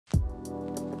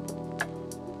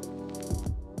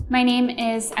My name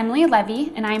is Emily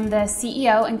Levy, and I'm the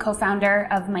CEO and co-founder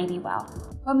of Mighty Well.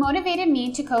 What motivated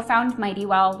me to co-found Mighty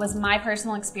Well was my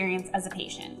personal experience as a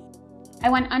patient. I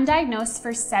went undiagnosed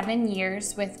for 7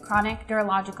 years with chronic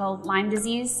neurological Lyme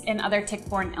disease and other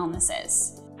tick-borne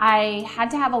illnesses. I had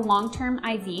to have a long-term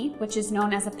IV, which is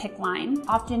known as a PICC line.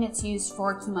 Often it's used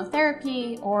for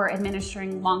chemotherapy or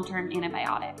administering long-term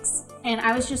antibiotics. And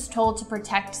I was just told to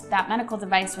protect that medical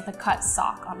device with a cut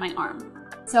sock on my arm.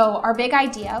 So our big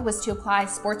idea was to apply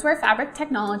sportswear fabric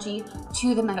technology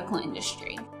to the medical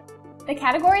industry. The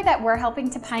category that we're helping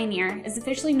to pioneer is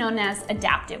officially known as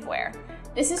adaptive wear.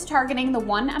 This is targeting the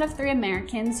 1 out of 3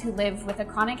 Americans who live with a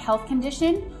chronic health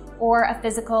condition or a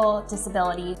physical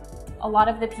disability. A lot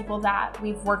of the people that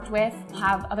we've worked with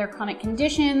have other chronic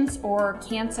conditions or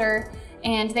cancer,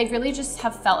 and they really just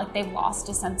have felt like they've lost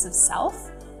a sense of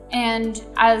self. And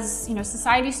as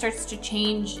society starts to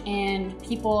change and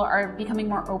people are becoming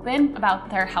more open about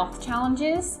their health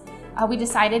challenges, we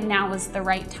decided now was the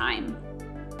right time.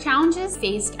 Challenges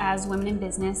faced as women in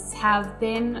business have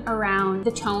been around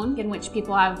the tone in which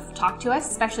people have talked to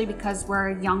us, especially because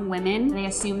we're young women. They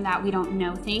assume that we don't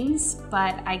know things,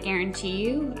 but I guarantee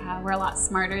you we're a lot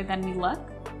smarter than we look.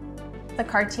 The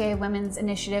Cartier Women's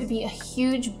Initiative will be a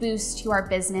huge boost to our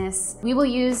business. We will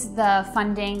use the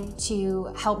funding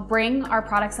to help bring our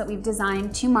products that we've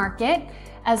designed to market,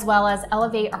 as well as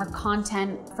elevate our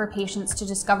content for patients to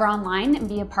discover online and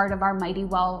be a part of our Mighty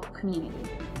Well community.